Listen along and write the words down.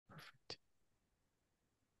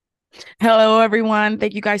Hello, everyone.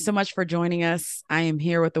 Thank you guys so much for joining us. I am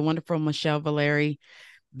here with the wonderful Michelle Valeri.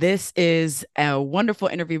 This is a wonderful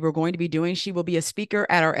interview we're going to be doing. She will be a speaker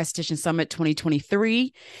at our Esthetician Summit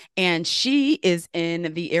 2023, and she is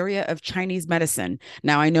in the area of Chinese medicine.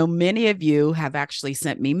 Now, I know many of you have actually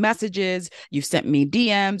sent me messages, you've sent me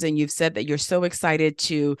DMs, and you've said that you're so excited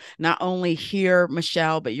to not only hear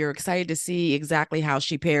Michelle, but you're excited to see exactly how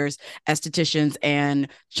she pairs estheticians and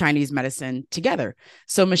Chinese medicine together.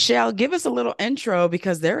 So, Michelle, give us a little intro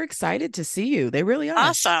because they're excited to see you. They really are.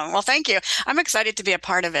 Awesome. Well, thank you. I'm excited to be a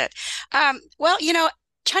part of it.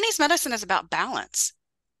 Chinese medicine is about balance.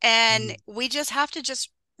 And Mm. we just have to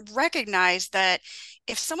just recognize that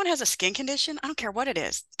if someone has a skin condition, I don't care what it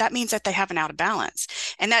is, that means that they have an out of balance.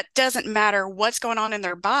 And that doesn't matter what's going on in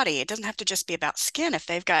their body. It doesn't have to just be about skin. If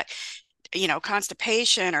they've got,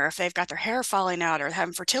 constipation, or if they've got their hair falling out or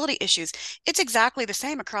having fertility issues, it's exactly the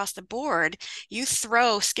same across the board. You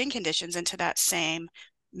throw skin conditions into that same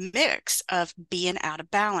mix of being out of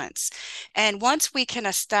balance. And once we can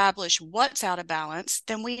establish what's out of balance,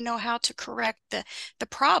 then we know how to correct the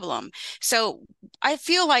problem. So I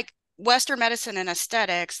feel like Western medicine and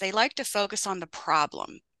aesthetics, they like to focus on the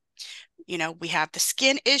problem. We have the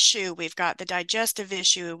skin issue, we've got the digestive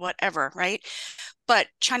issue, whatever, right? But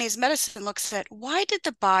Chinese medicine looks at, why did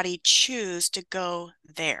the body choose to go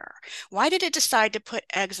there? Why did it decide to put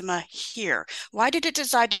eczema here? Why did it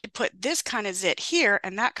decide to put this kind of zit here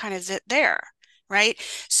and that kind of zit there? Right?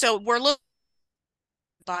 So we're looking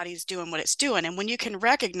at the body's doing what it's doing. And when you can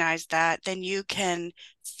recognize that, then you can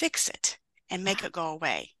fix it and make it go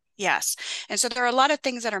away. Yes. And so there are a lot of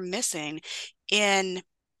things that are missing in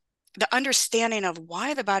the understanding of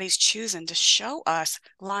why the body's choosing to show us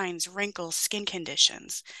lines, wrinkles, skin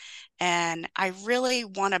conditions. And I really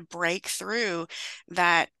want to break through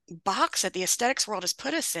that box that the aesthetics world has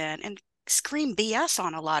put us in and scream BS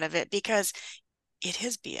on a lot of it, because it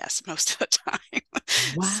is BS most of the time.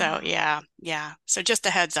 So Wow. yeah. So just a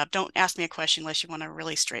heads up, don't ask me a question unless you want a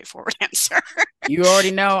really straightforward answer. You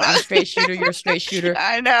already know I'm straight shooter, you're straight shooter.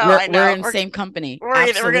 I know, We're I we're know. in the We're same company. we're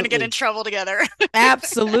going to get in Absolutely. trouble together.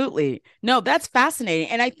 Absolutely. No, that's fascinating.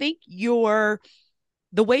 And I think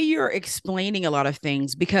the way you're explaining a lot of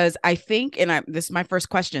things, because I think, this is my first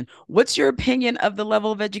question, what's your opinion of the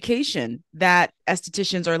level of education that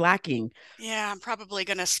estheticians are lacking? Yeah, I'm probably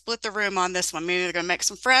going to split the room on this one. I'm either going to make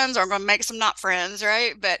some friends or I'm going to make some not friends,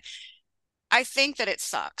 right? But I think that it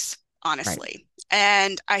sucks, Right. honestly.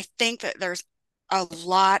 And I think that there's a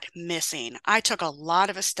lot missing. I took a lot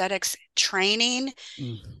of aesthetics training.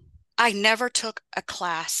 Mm. I never took a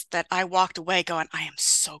class that I walked away going, I am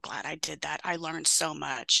so glad I did that. I learned so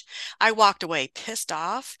much. I walked away pissed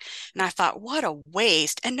off and I thought, what a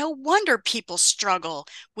waste. And no wonder people struggle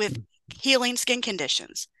with healing skin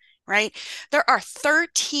conditions, right? There are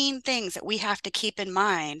 13 things that we have to keep in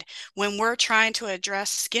mind when we're trying to address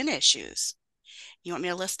skin issues. You want me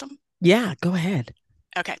to list them? Yeah, go ahead.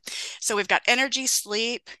 Okay. So we've got energy,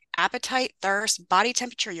 sleep, appetite, thirst, body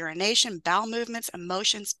temperature, urination, bowel movements,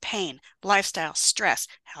 emotions, pain, lifestyle, stress,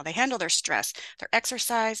 how they handle their stress, their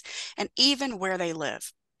exercise, and even where they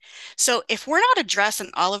live. So if we're not addressing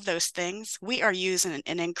all of those things, we are using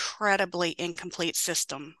an incredibly incomplete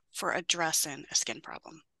system for addressing a skin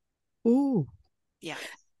problem. Ooh. Yeah.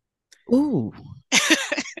 Ooh.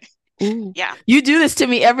 Ooh. Yeah. You do this to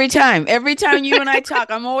me every time. Every time you and I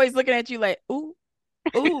talk, I'm always looking at you like, ooh,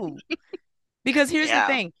 ooh. Because here's the Yeah.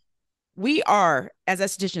 thing. We are, as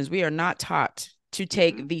estheticians, we are not taught to Hmm.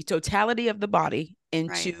 take the totality of the body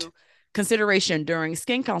Right. into consideration during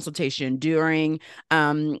skin consultation, during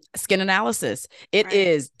skin analysis. It Right.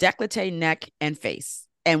 is décolleté, neck, and face.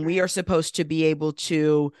 And we Right. are supposed to be able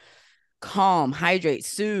to calm, hydrate,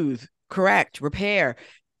 soothe, correct, repair,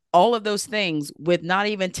 all of those things with not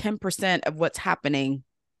even 10% of what's happening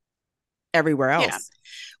everywhere Yeah. else.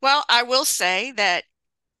 Well, I will say that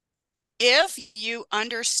if you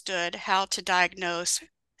understood how to diagnose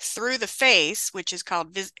through the face, which is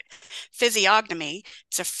called physiognomy,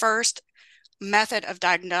 it's a first method of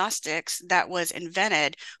diagnostics that was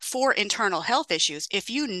invented for internal health issues.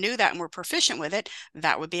 If you knew that and were proficient with it,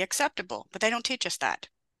 that would be acceptable. But they don't teach us that.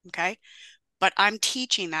 Okay. But I'm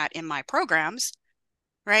teaching that in my programs,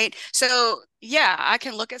 right? So, yeah, I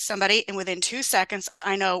can look at somebody and within 2 seconds,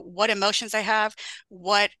 I know what emotions they have,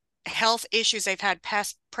 what health issues they've had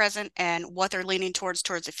past, present, and what they're leaning towards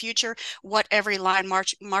the future, what every line,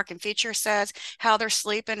 mark, and feature says, how they're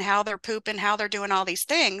sleeping, how they're pooping, how they're doing all these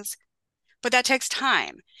things. but that takes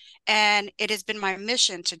time. And it has been my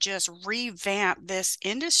mission to just revamp this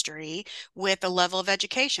industry with a level of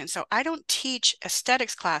education. So I don't teach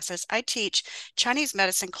aesthetics classes. I teach Chinese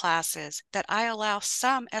medicine classes that I allow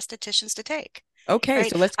some estheticians to take, Okay, right?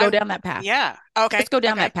 so let's go down that path. Yeah. Okay. Let's go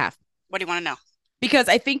down Okay. that path What do you want to know? because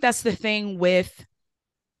I think that's the thing with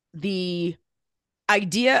the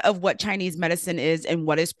idea of what Chinese medicine is and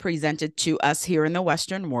what is presented to us here in the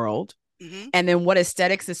Western world, Hmm. and then what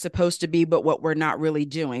aesthetics is supposed to be, but what we're not really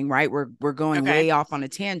doing, right? We're going Okay. way off on a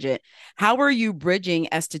tangent. How are you bridging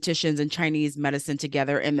estheticians and Chinese medicine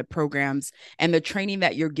together in the programs and the training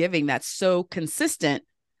that you're giving that's so consistent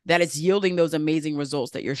that it's yielding those amazing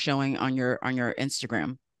results that you're showing on your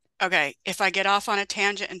Instagram? Okay. If I get off on a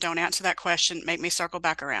tangent and don't answer that question, make me circle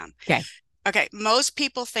back around. Okay. Okay, most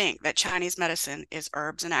people think that Chinese medicine is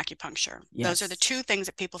herbs and acupuncture. Those are the Yes. two things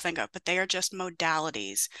that people think of, but they are just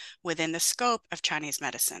modalities within the scope of Chinese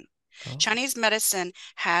medicine. Oh. Chinese medicine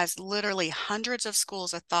has literally hundreds of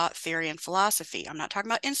schools of thought, theory, and philosophy. I'm not talking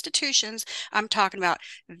about institutions. I'm talking about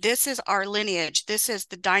this is our lineage. This is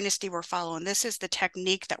the dynasty we're following. This is the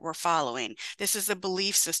technique that we're following. This is the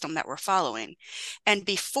belief system that we're following. And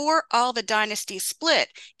before all the dynasties split,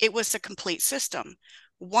 it was a complete system.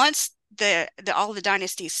 Once all the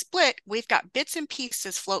dynasties split, we've got bits and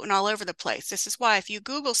pieces floating all over the place. This is why if you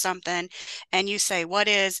Google something and you say, what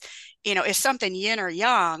is something yin or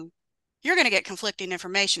yang, you're going to get conflicting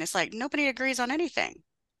information. It's like nobody agrees on anything.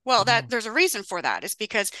 Well, that Wow. there's a reason for that. It's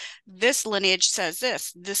because this lineage says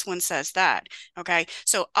this one says that. Okay.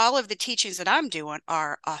 So all of the teachings that I'm doing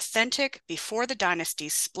are authentic before the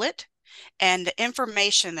dynasties split. And the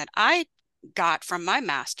information that I got from my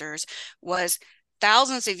masters was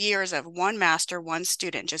thousands of years of one master, one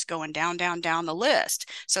student, just going down, down, down the list.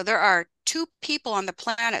 So there are two people on the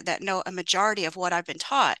planet that know a majority of what I've been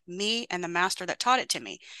taught, me and the master that taught it to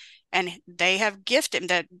me. And they have gifted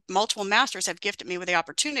that multiple masters have gifted me with the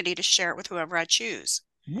opportunity to share it with whoever I choose.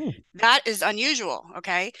 Ooh. That is unusual.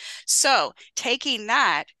 Okay. So taking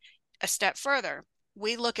that a step further,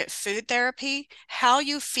 we look at food therapy, how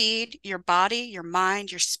you feed your body, your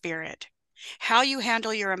mind, your spirit, how you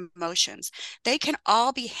handle your emotions. They can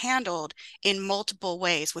all be handled in multiple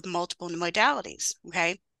ways with multiple modalities.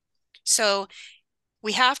 Okay. So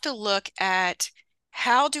we have to look at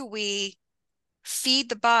how do we feed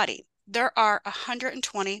the body. There are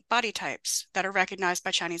 120 body types that are recognized by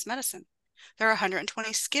Chinese medicine. There are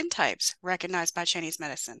 120 skin types recognized by Chinese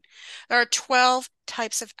medicine. There are 12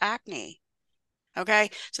 types of acne. Okay,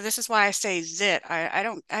 so this is why I say zit. I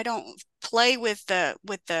don't play with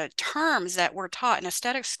the terms that we're taught in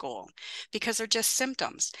aesthetic school because they're just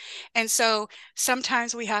symptoms. And so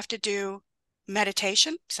sometimes we have to do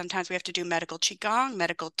meditation, sometimes we have to do medical qigong,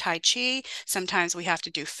 medical tai chi, sometimes we have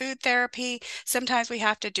to do food therapy, sometimes we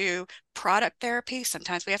have to do product therapy,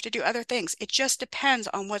 sometimes we have to do other things. It just depends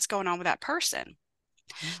on what's going on with that person.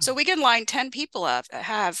 So Wow. we can line 10 people up that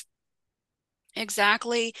have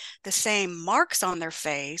exactly the same marks on their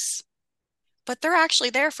face, but they're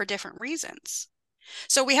actually there for different reasons.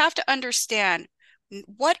 So we have to understand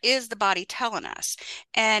what is the body telling us?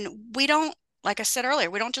 And we don't, like I said earlier,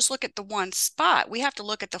 we don't just look at the one spot. We have to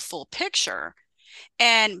look at the full picture.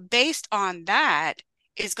 And based on that,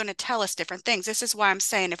 is going to tell us different things. This is why I'm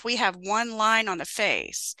saying if we have one line on the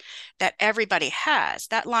face that everybody has,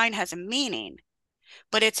 that line has a meaning,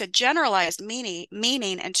 but it's a generalized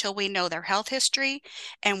meaning until we know their health history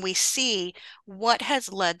and we see what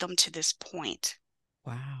has led them to this point.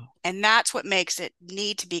 Wow. And that's what makes it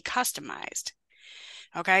need to be customized.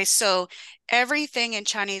 Okay, so everything in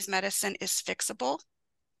Chinese medicine is fixable.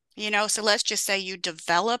 So let's just say you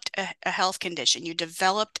developed a health condition, you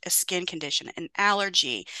developed a skin condition, an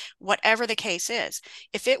allergy, whatever the case is.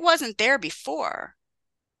 If it wasn't there before,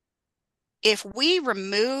 if we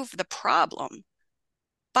remove the problem,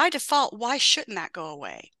 by default, why shouldn't that go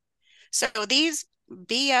away? So these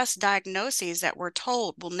BS diagnoses that we're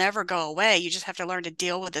told will never go away, you just have to learn to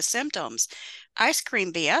deal with the symptoms. I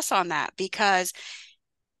scream BS on that because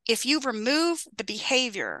if you remove the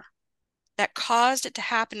behavior that caused it to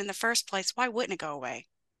happen in the first place, why wouldn't it go away?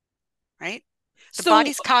 Right? The So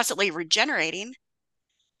body's constantly regenerating.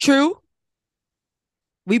 true.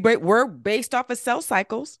 We're based off of cell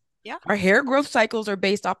cycles. Yeah. Our hair growth cycles are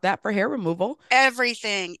based off that for hair removal.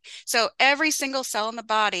 Everything. So every single cell in the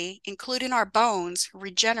body, including our bones,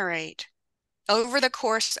 regenerate. Over the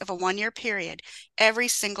course of a 1 year period, every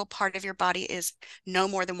single part of your body is no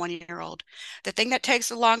more than 1 year old. The thing that takes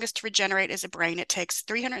the longest to regenerate is a brain. It takes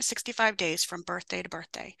 365 days from birthday to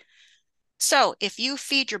birthday. So if you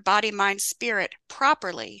feed your body, mind, spirit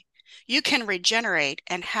properly, you can regenerate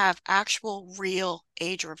and have actual real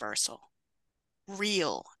age reversal.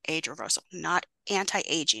 real age reversal, not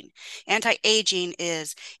anti-aging. Anti-aging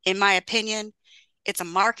is, in my opinion, it's a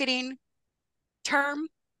marketing term,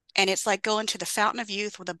 and it's like going to the fountain of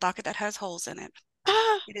youth with a bucket that has holes in it.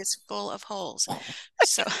 It is full of holes.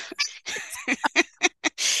 So,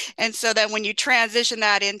 and so then when you transition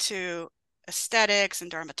that into aesthetics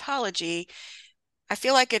and dermatology, I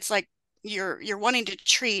feel like it's like you're wanting to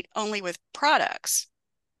treat only with products.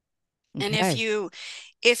 And Okay.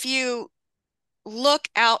 if you look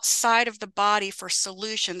outside of the body for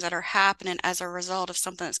solutions that are happening as a result of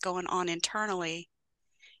something that's going on internally,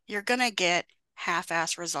 you're going to get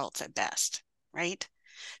half-ass results at best, right?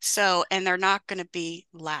 So, and they're not going to be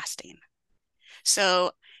lasting.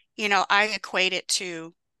 So, I equate it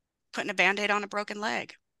to putting a band-aid on a broken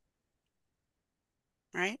leg,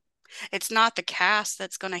 right? It's not the cast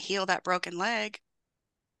that's going to heal that broken leg.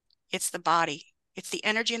 It's the body. It's the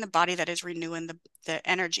energy in the body that is renewing the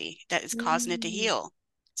energy that is causing it to Mm, heal.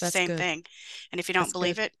 It's the that's same good. thing. And if you don't That's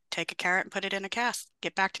believe good. it, take a carrot and put it in a cast.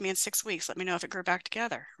 Get back to me in 6 weeks. Let me know if it grew back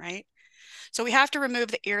together, right? So we have to remove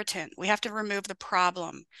the irritant. We have to remove the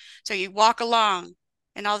problem. So you walk along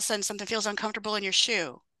and all of a sudden something feels uncomfortable in your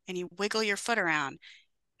shoe and you wiggle your foot around.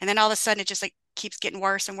 And then all of a sudden it just like keeps getting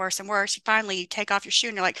worse and worse and worse. You take off your shoe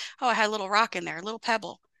and you're like, oh, I had a little rock in there, a little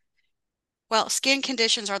pebble. Well, skin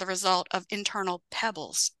conditions are the result of internal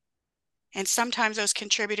pebbles. And sometimes those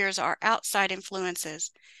contributors are outside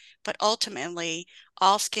influences. But ultimately,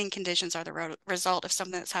 all skin conditions are the result of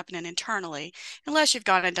something that's happening internally, unless you've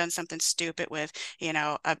gone and done something stupid with,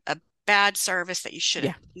 a bad service that you should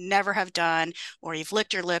have Yeah. never have done, or you've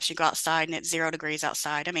licked your lips, you go outside and it's 0 degrees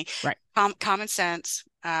outside. I mean, Right. common sense.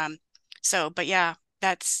 But yeah,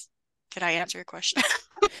 did I answer your question?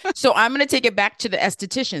 So I'm going to take it back to the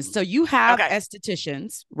estheticians. So you have Okay.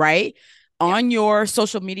 estheticians, right? Yep. On your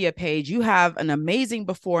social media page, you have an amazing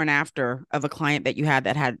before and after of a client that you had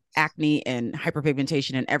that had acne and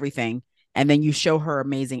hyperpigmentation and everything. And then you show her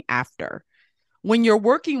amazing after. When you're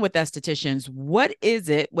working with estheticians, what is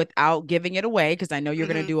it without giving it away? Because I know you're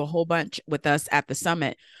going to Mm-hmm. do a whole bunch with us at the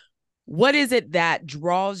summit. What is it that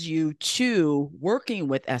draws you to working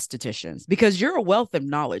with estheticians? Because you're a wealth of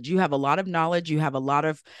knowledge. You have a lot of knowledge. You have a lot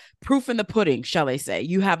of proof in the pudding, shall I say.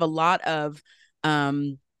 You have a lot of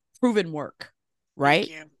um, proven work, Thank right?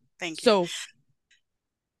 you. Thank you. So,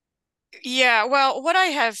 Yeah, well, what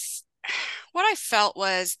I felt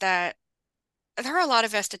was that there are a lot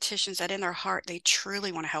of estheticians that in their heart, they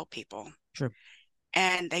truly want to help people true,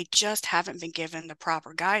 and they just haven't been given the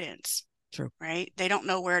proper guidance, true. right? They don't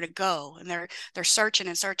know where to go and they're searching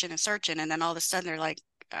and searching and searching. And then all of a sudden they're like,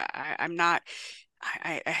 I'm not,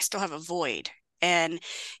 I still have a void. And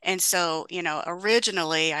so,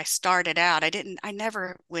 originally I started out, I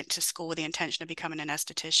never went to school with the intention of becoming an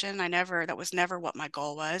esthetician. That was never what my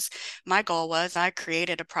goal was. My goal was I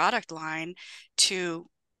created a product line to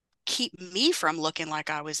keep me from looking like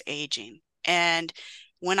I was aging. And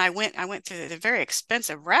when I went through the very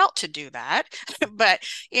expensive route to do that. But,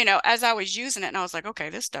 as I was using it and I was like, okay,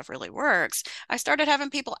 this stuff really works, I started having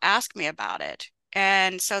people ask me about it.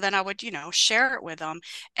 And so then I would, share it with them.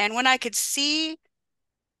 And when I could see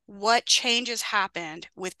what changes happened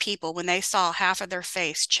with people when they saw half of their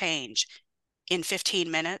face change in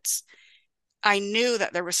 15 minutes, I knew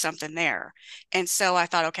that there was something there. And so I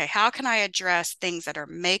thought, okay, how can I address things that are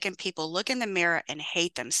making people look in the mirror and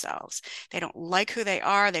hate themselves? They don't like who they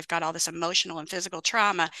are. They've got all this emotional and physical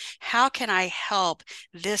trauma. How can I help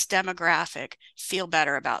this demographic feel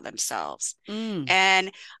better about themselves? Mm,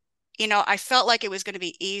 And I felt like it was going to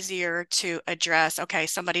be easier to address, okay,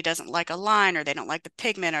 somebody doesn't like a line or they don't like the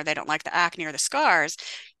pigment or they don't like the acne or the scars.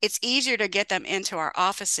 It's easier to get them into our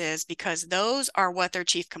offices because those are what their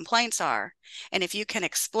chief complaints are. And if you can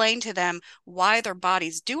explain to them why their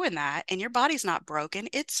body's doing that and your body's not broken,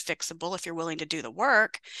 it's fixable if you're willing to do the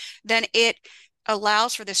work, then it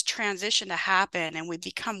allows for this transition to happen and we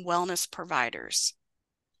become wellness providers.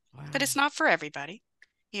 But wow. it's not for everybody,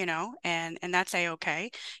 and that's a-okay,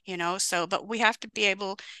 so but we have to be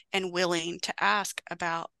able and willing to ask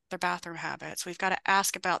about their bathroom habits. We've got to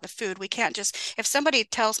ask about the food. We can't just, if somebody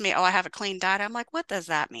tells me, oh, I have a clean diet, I'm like, what does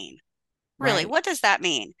that mean? Really, Right. what does that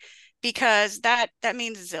mean? Because that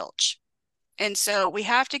means zilch. And so we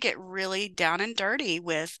have to get really down and dirty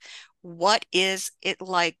with what is it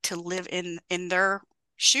like to live in their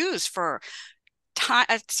shoes for time,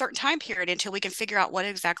 a certain time period until we can figure out what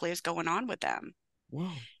exactly is going on with them. Whoa.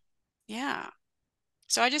 Yeah.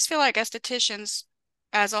 So I just feel like estheticians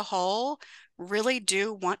as a whole really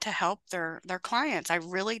do want to help their clients. I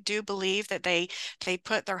really do believe that they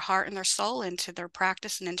put their heart and their soul into their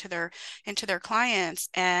practice and into their clients.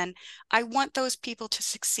 And I want those people to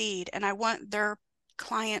succeed, and I want their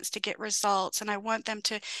clients to get results, and I want them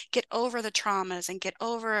to get over the traumas and get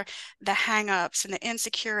over the hangups and the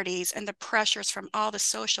insecurities and the pressures from all the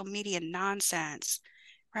social media nonsense,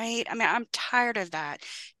 right? I mean, I'm tired of that.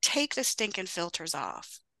 Take the stinking filters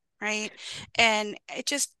off, right? And it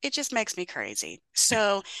just makes me crazy.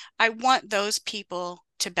 So I want those people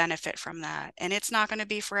to benefit from that. And it's not going to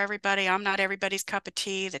be for everybody. I'm not everybody's cup of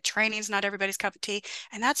tea. The training's not everybody's cup of tea,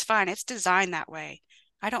 and that's fine. It's designed that way.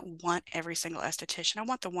 I don't want every single esthetician. I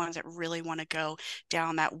want the ones that really want to go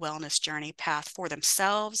down that wellness journey path for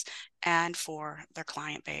themselves and for their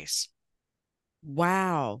client base.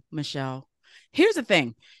 Wow, Michelle. Here's the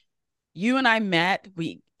thing. You and I met,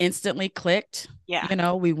 we instantly clicked. Yeah. You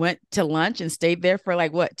know, we went to lunch and stayed there for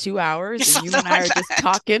like what, 2 hours, and you Something and I like are just that.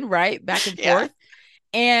 talking, right, back and Yeah. forth.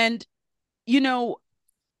 And you know,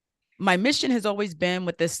 my mission has always been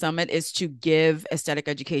with this summit is to give aesthetic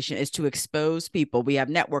education, is to expose people. We have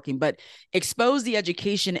networking, but expose the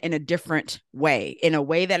education in a different way, in a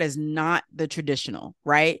way that is not the traditional,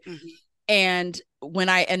 right? Mm-hmm. And when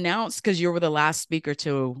I announced, because you were the last speaker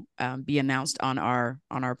to be announced on our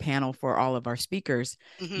panel for all of our speakers,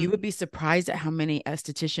 Mm-hmm. you would be surprised at how many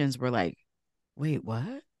estheticians were like, "Wait,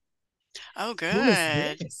 what? Oh, Who is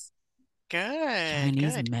good. this? Good.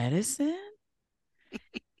 Chinese Good. medicine?"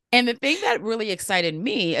 And the thing that really excited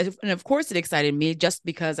me, and of course it excited me just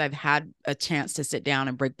because I've had a chance to sit down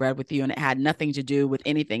and break bread with you, and it had nothing to do with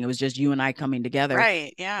anything. It was just you and I coming together,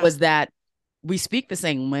 Right. Yeah. was that we speak the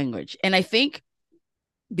same language. And I think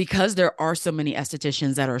because there are so many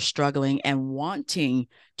estheticians that are struggling and wanting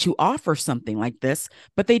to offer something like this,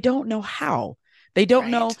 but they don't know how. They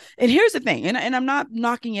don't know. Right. And here's the thing, and I'm not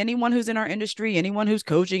knocking anyone who's in our industry, anyone who's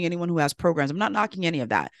coaching, anyone who has programs. I'm not knocking any of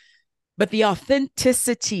that. But the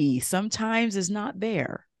authenticity sometimes is not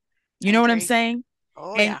there. You I know what I'm agree. saying?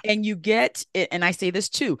 Oh, And yeah. you get it, and I say this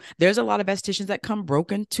too. There's a lot of estheticians that come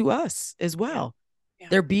broken to us as Yeah. well. Yeah.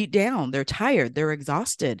 They're beat down, they're tired, they're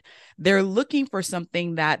exhausted. They're looking for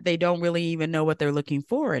something that they don't really even know what they're looking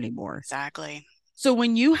for anymore. Exactly. So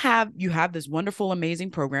when you have this wonderful,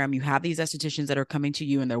 amazing program, you have these estheticians that are coming to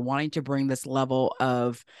you and they're wanting to bring this level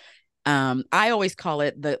of I always call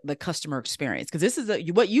it the customer experience, because this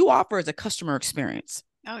is what you offer is a customer experience.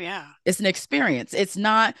 Oh, yeah. It's an experience. It's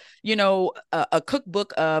not, a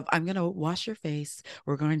cookbook of I'm going to wash your face.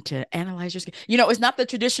 We're going to analyze your skin. It's not the Yeah.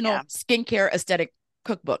 traditional skincare aesthetic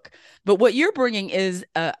cookbook, but what you're bringing is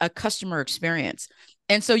a customer experience.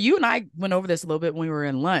 And so you and I went over this a little bit when we were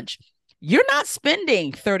in lunch. You're not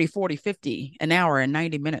spending 30, 40, 50 an hour and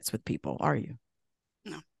 90 minutes with people, are you?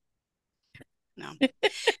 No, no,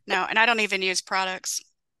 no. And I don't even use products.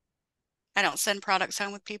 I don't send products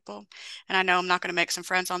home with people. And I know I'm not going to make some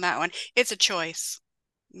friends on that one. It's a choice.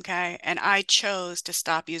 Okay. And I chose to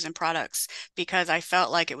stop using products because I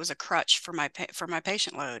felt like it was a crutch for for my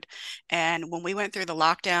patient load. And when we went through the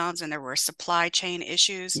lockdowns and there were supply chain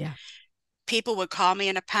issues, Yeah. people would call me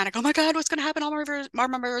in a panic. Oh my God, what's going to happen? All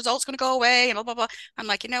my results going to go away and blah, blah, blah. I'm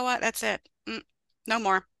like, you know what? That's it. No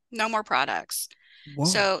more, no more products. Whoa.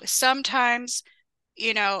 So sometimes,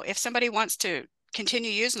 if somebody wants to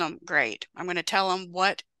continue using them, great. I'm going to tell them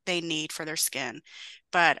what they need for their skin.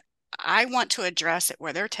 But I want to address it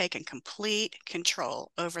where they're taking complete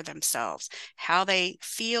control over themselves, how they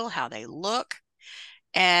feel, how they look.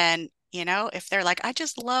 And, if they're like, I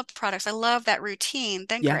just love products, I love that routine,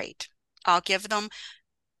 then Yeah. great. I'll give them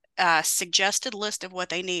a suggested list of what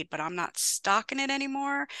they need, but I'm not stocking it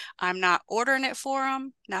anymore. I'm not ordering it for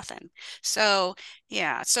them, nothing. So,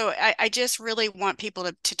 yeah, so I just really want people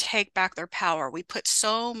to take back their power. We put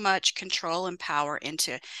so much control and power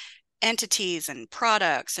into entities and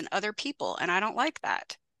products and other people, and I don't like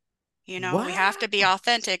that. We have to be Wow.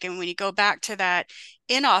 authentic. And when you go back to that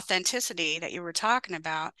inauthenticity that you were talking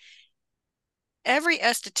about, every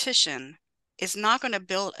esthetician is not going to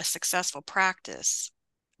build a successful practice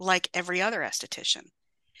like every other esthetician.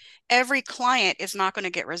 Every client is not going to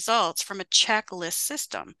get results from a checklist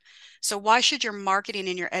system. So why should your marketing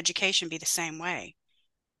and your education be the same way?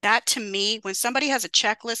 That to me, when somebody has a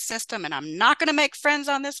checklist system, and I'm not going to make friends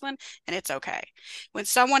on this one, and it's okay. When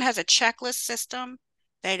someone has a checklist system,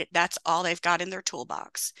 that's all they've got in their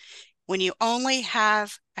toolbox. When you only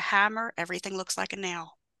have a hammer, everything looks like a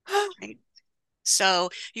nail, right? So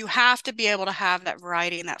you have to be able to have that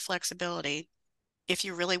variety and that flexibility if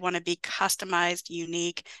you really want to be customized,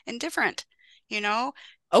 unique, and different, you know?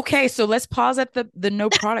 Okay, so let's pause at the no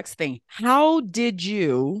products thing. How did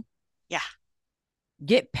you Yeah.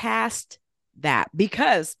 get past that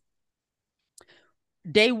because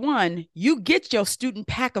day one, you get your student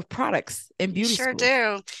pack of products in You beauty sure school.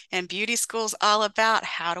 do. And beauty school's all about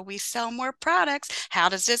how do we sell more products? How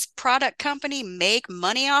does this product company make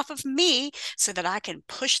money off of me so that I can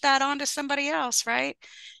push that on to somebody else, right?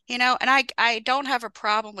 And I don't have a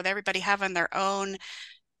problem with everybody having their own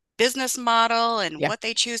business model, and Yeah. what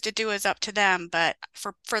they choose to do is up to them. But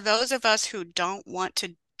for those of us who don't want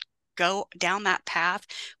to go down that path,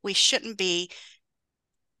 we shouldn't be,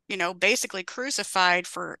 basically crucified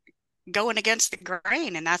for going against the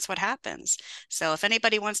grain, and that's what happens. So if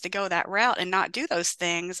anybody wants to go that route and not do those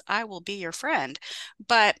things, I will be your friend.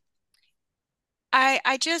 But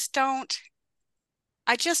I just don't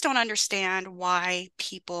understand why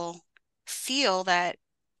people feel that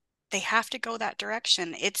they have to go that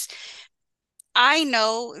direction. I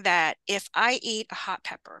know that if I eat a hot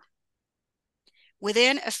pepper,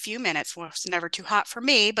 within a few minutes, well, it's never too hot for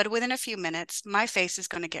me, but within a few minutes, my face is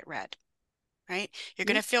going to get red, right? You're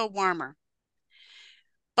going Yeah. to feel warmer.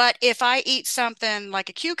 But if I eat something like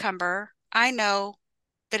a cucumber, I know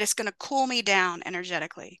that it's going to cool me down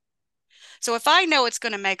energetically. So if I know it's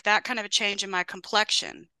going to make that kind of a change in my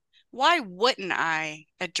complexion, why wouldn't I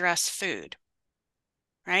address food,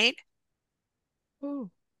 right?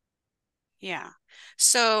 Ooh. Yeah.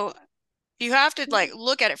 So you have to like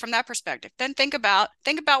look at it from that perspective. Then think about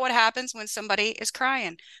what happens when somebody is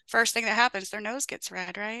crying. First thing that happens, their nose gets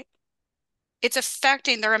red, right? It's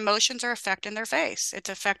affecting their emotions, are affecting their face. It's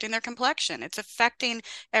affecting their complexion. It's affecting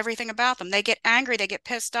everything about them. They get angry, they get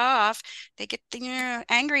pissed off, they get the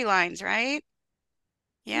angry lines, right?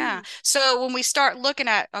 Yeah. Ooh. So when we start looking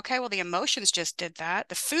at, okay, well, the emotions just did that.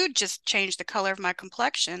 The food just changed the color of my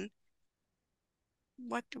complexion.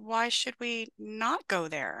 Why should we not go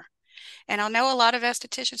there? And I know a lot of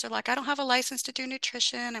estheticians are like, I don't have a license to do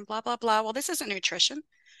nutrition and blah, blah, blah. Well, this isn't nutrition. Mm.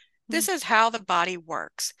 This is how the body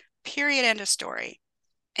works. Period. End of story.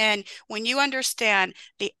 And when you understand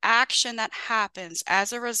the action that happens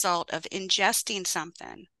as a result of ingesting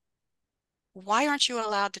something, why aren't you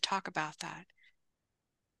allowed to talk about that?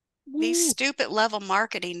 These Ooh. stupid level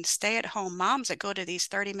marketing stay-at-home moms that go to these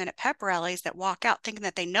 30-minute pep rallies that walk out thinking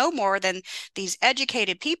that they know more than these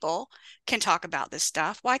educated people can talk about this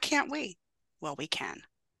stuff. Why can't we? Well, we can,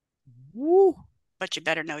 Ooh. but you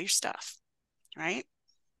better know your stuff, right?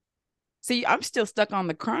 See, I'm still stuck on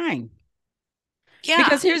the crying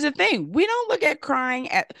because Yeah, here's the thing: we don't look at crying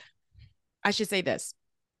at. I should say this: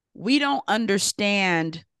 we don't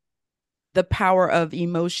understand the power of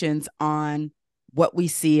emotions on what we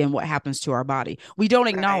see and what happens to our body. We don't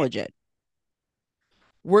right, acknowledge it.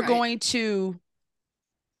 We're right. going to,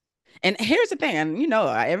 and here's the thing, and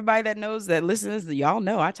everybody that knows that listens, y'all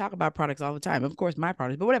know I talk about products all the time. Of course, my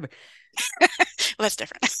products, but whatever. Well, that's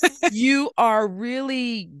different. You are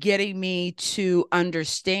really getting me to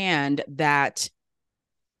understand that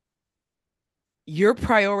you're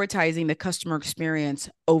prioritizing the customer experience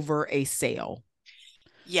over a sale,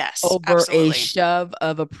 Yes, over a absolutely. shove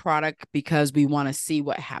of a product because we want to see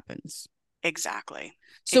what happens. Exactly.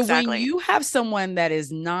 So when Exactly. you have someone that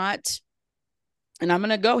is not, and I'm going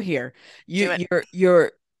to go here, you Do it.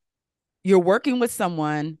 you're working with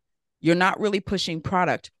someone, you're not really pushing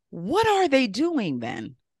product. What are they doing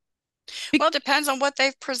then? Well, Be- it depends on what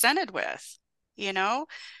they've presented with. You know,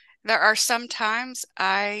 there are some times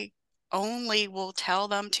I only will tell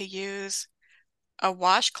them to use a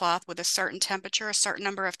washcloth with a certain temperature a certain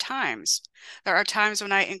number of times. There are times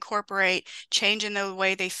when I incorporate changing the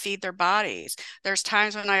way they feed their bodies. There's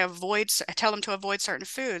times when I tell them to avoid certain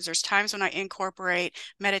foods. There's times when I incorporate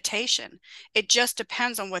meditation. It just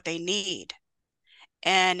depends on what they need.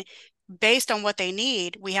 And based on what they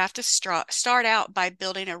need, we have to start out by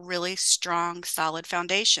building a really strong, solid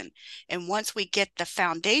foundation. And once we get the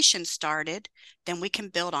foundation started, then we can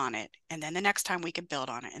build on it. And then the next time we can build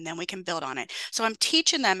on it. And then we can build on it. So I'm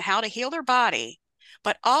teaching them how to heal their body,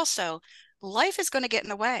 but also life is going to get in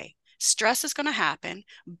the way. Stress is going to happen.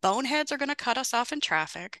 Boneheads are going to cut us off in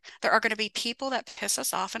traffic. There are going to be people that piss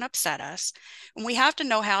us off and upset us. And we have to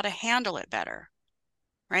know how to handle it better,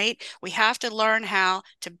 right? We have to learn how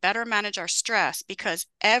to better manage our stress because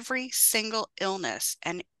every single illness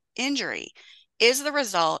and injury is the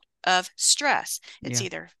result of stress. It's yeah,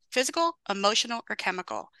 either physical, emotional, or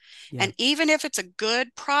chemical. yeah, And even if it's a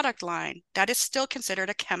good product line, that is still considered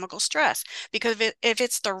a chemical stress because if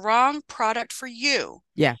it's the wrong product for you,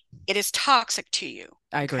 yeah. it is toxic to you.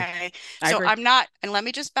 I agree. Okay. I So agree. I'm not, and let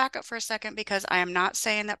me just back up for a second because I am not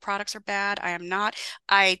saying that products are bad. I am not.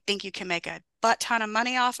 I think you can make a butt ton of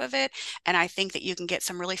money off of it. And I think that you can get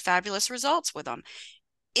some really fabulous results with them.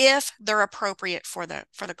 if they're appropriate for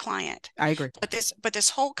the client. I agree. But this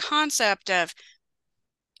whole concept of,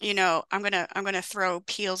 I'm gonna throw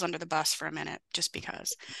peels under the bus for a minute just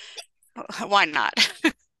because. Why not?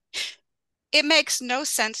 It makes no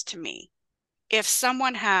sense to me if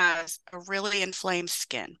someone has a really inflamed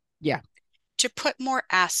skin Yeah. to put more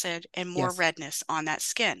acid and more Yes. redness on that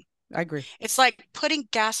skin. I agree. It's like putting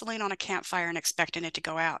gasoline on a campfire and expecting it to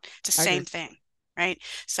go out. It's the I agree. same thing, right?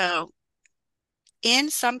 So in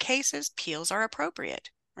some cases, peels are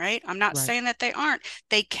appropriate, right? I'm not Right. saying that they aren't.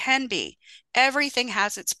 They can be. Everything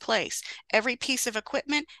has its place. Every piece of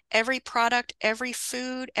equipment, every product, every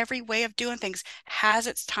food, every way of doing things has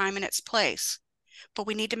its time and its place. But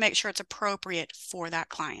we need to make sure it's appropriate for that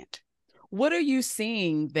client. What are you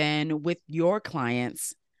seeing then with your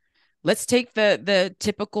clients? Let's take the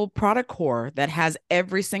typical product core that has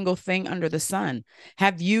every single thing under the sun.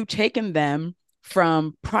 Have you taken them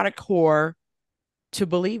from product core to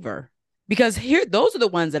believer? Because here, those are the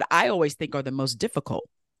ones that I always think are the most difficult.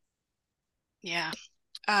 Yeah.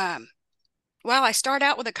 Um, well, I start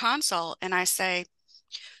out with a consult and I say,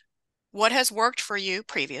 what has worked for you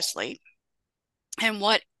previously and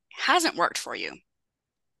what hasn't worked for you?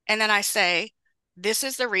 And then I say, this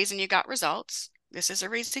is the reason you got results. This is the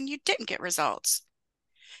reason you didn't get results.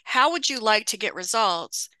 How would you like to get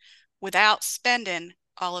results without spending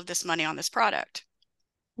all of this money on this product?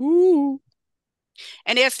 Ooh.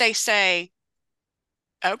 And if they say,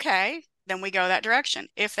 okay, then we go that direction.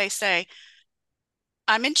 If they say,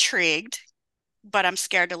 I'm intrigued, but I'm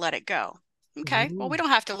scared to let it go. Okay, well, we Ooh. don't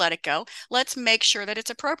have to let it go. Let's make sure that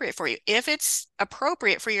it's appropriate for you. If it's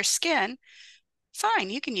appropriate for your skin, fine,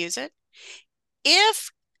 you can use it.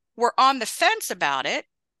 If we're on the fence about it,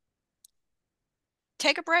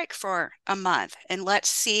 take a break for a month and let's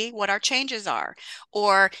see what our changes are.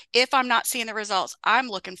 Or if I'm not seeing the results I'm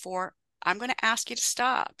looking for, I'm going to ask you to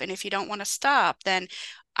stop. And if you don't want to stop, then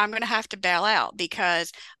I'm going to have to bail out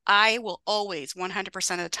because I will always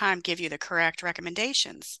 100% of the time give you the correct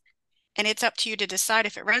recommendations. And it's up to you to decide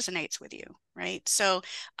if it resonates with you, right? So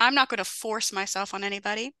I'm not going to force myself on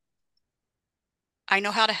anybody. I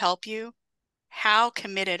know how to help you. How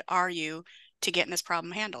committed are you to getting this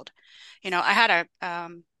problem handled? I had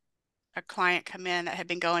a client come in that had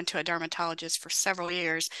been going to a dermatologist for several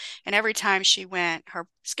years, and every time she went, her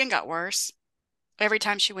skin got worse. Every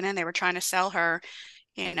time she went in, they were trying to sell her,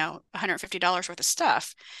 $150 worth of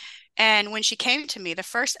stuff. And when she came to me,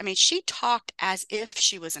 I mean, she talked as if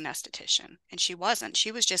she was an esthetician, and she wasn't. She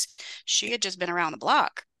had just been around the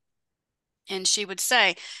block. And she would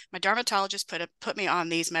say, my dermatologist put me on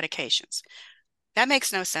these medications. That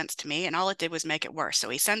makes no sense to me. And all it did was make it worse. So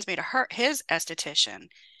he sends me to his esthetician.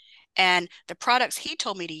 And the products he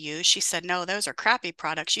told me to use, she said, no, those are crappy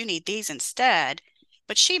products. You need these instead.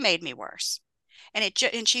 But she made me worse. And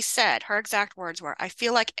she said, her exact words were, I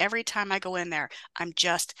feel like every time I go in there, I'm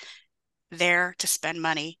just there to spend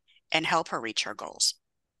money and help her reach her goals.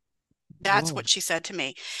 That's Whoa. what she said to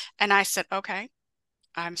me. And I said, okay,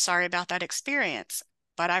 I'm sorry about that experience,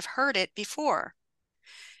 but I've heard it before.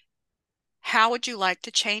 How would you like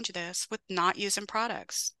to change this with not using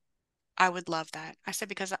products? I would love that. I said,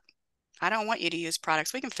 because I don't want you to use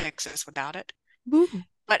products. We can fix this without it. Ooh.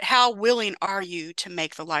 But how willing are you to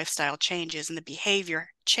make the lifestyle changes and the behavior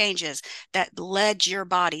changes that led your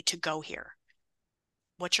body to go here?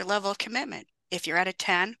 What's your level of commitment? If you're at a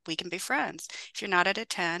 10, we can be friends. If you're not at a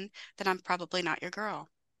 10, then I'm probably not your girl.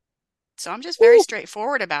 So I'm just very Ooh.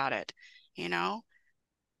 straightforward about it, you know?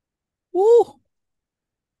 Ooh.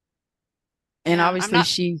 And Yeah, I'm obviously not.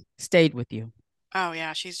 she stayed with you. Oh,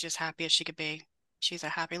 yeah, she's just happy as she could be. She's a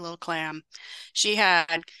happy little clam. She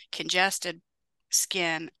had congested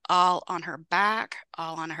skin all on her back,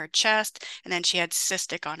 all on her chest, and then she had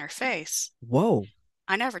cystic on her face. Whoa.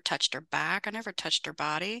 I never touched her back. I never touched her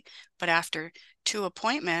body. But after 2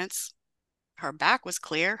 appointments, her back was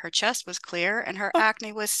clear, her chest was clear, and her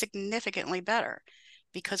acne was significantly better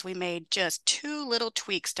because we made just two little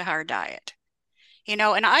tweaks to her diet. And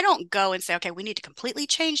I don't go and say, okay, we need to completely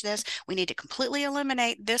change this. We need to completely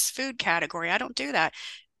eliminate this food category. I don't do that.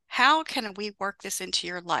 How can we work this into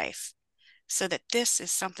your life so that this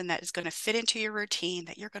is something that is going to fit into your routine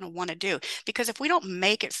that you're going to want to do? Because if we don't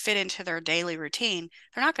make it fit into their daily routine,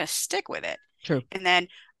 they're not going to stick with it. True. And then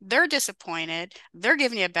they're disappointed. They're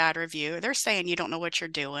giving you a bad review. They're saying you don't know what you're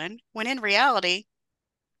doing, when in reality,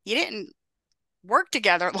 you didn't work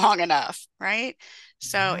together long enough, right?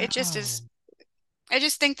 So it just Wow. is I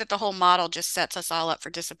just think that the whole model just sets us all up for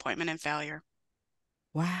disappointment and failure.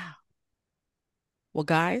 Wow. Well,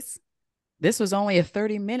 guys, this was only a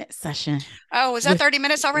 30-minute session Oh, is that with 30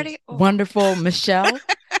 minutes already? Oh, wonderful Michelle.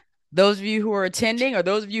 those of you who are attending or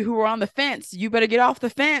those of you who are on the fence, you better get off the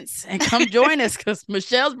fence and come join us because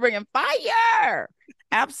Michelle's bringing fire.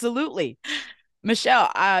 Absolutely.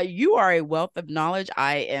 Michelle, you are a wealth of knowledge.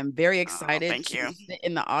 I am very Oh, excited thank to you. sit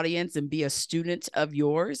in the audience and be a student of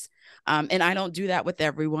yours. And I don't do that with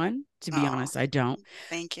everyone, to be Oh, honest, I don't.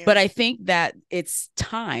 thank But you. I think that it's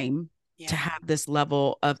time to Yeah. have this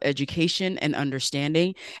level of education and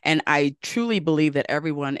understanding. And I truly believe that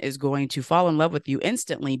everyone is going to fall in love with you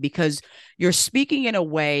instantly because you're speaking in a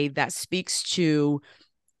way that speaks to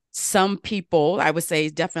some people, I would say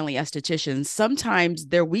definitely estheticians, sometimes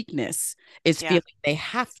their weakness is Yeah. feeling they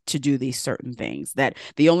have to do these certain things, that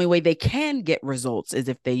the only way they can get results is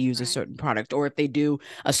if they use a Right. certain product or if they do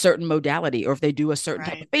a certain modality or if they do a certain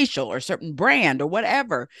type of Right. facial or a certain brand or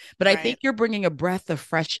whatever. But I think Right. you're bringing a breath of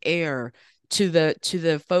fresh air to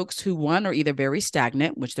the folks who, one, are either very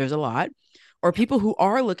stagnant, which there's a lot, or Yep. people who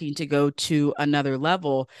are looking to go to another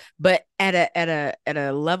level, but at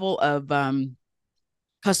a level of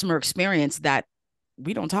customer experience that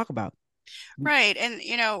we don't talk about. Right. And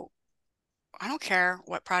I don't care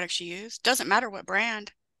what products you use. Doesn't matter what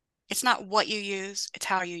brand. It's not what you use, it's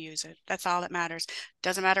how you use it. That's all that matters.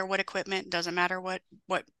 Doesn't matter what equipment, doesn't matter what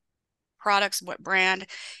products, what brand.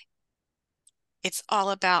 It's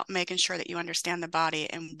all about making sure that you understand the body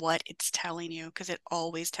and what it's telling you because it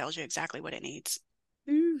always tells you exactly what it needs.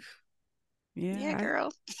 Yeah, Yeah,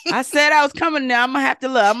 girl. I said I was coming now. I'm gonna have to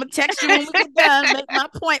look. I'm gonna text you when we get done, make my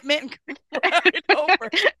appointment, and come right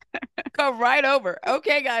over. Come right over.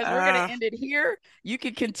 Okay, guys, we're gonna Uh, end it here. You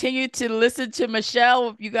can continue to listen to Michelle.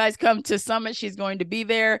 If you guys come to Summit, she's going to be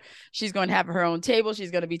there. She's going to have her own table.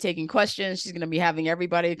 She's going to be taking questions. She's going to be having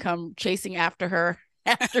everybody come chasing after her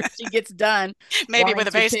after she gets done, maybe wanting with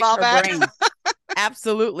a to pick baseball her bat. brain.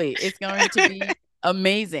 Absolutely. It's going to be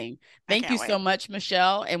amazing. I Thank you can't so wait. much,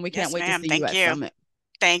 Michelle. And we can't Yes, wait to ma'am. see you Thank at you. Summit.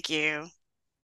 Thank you.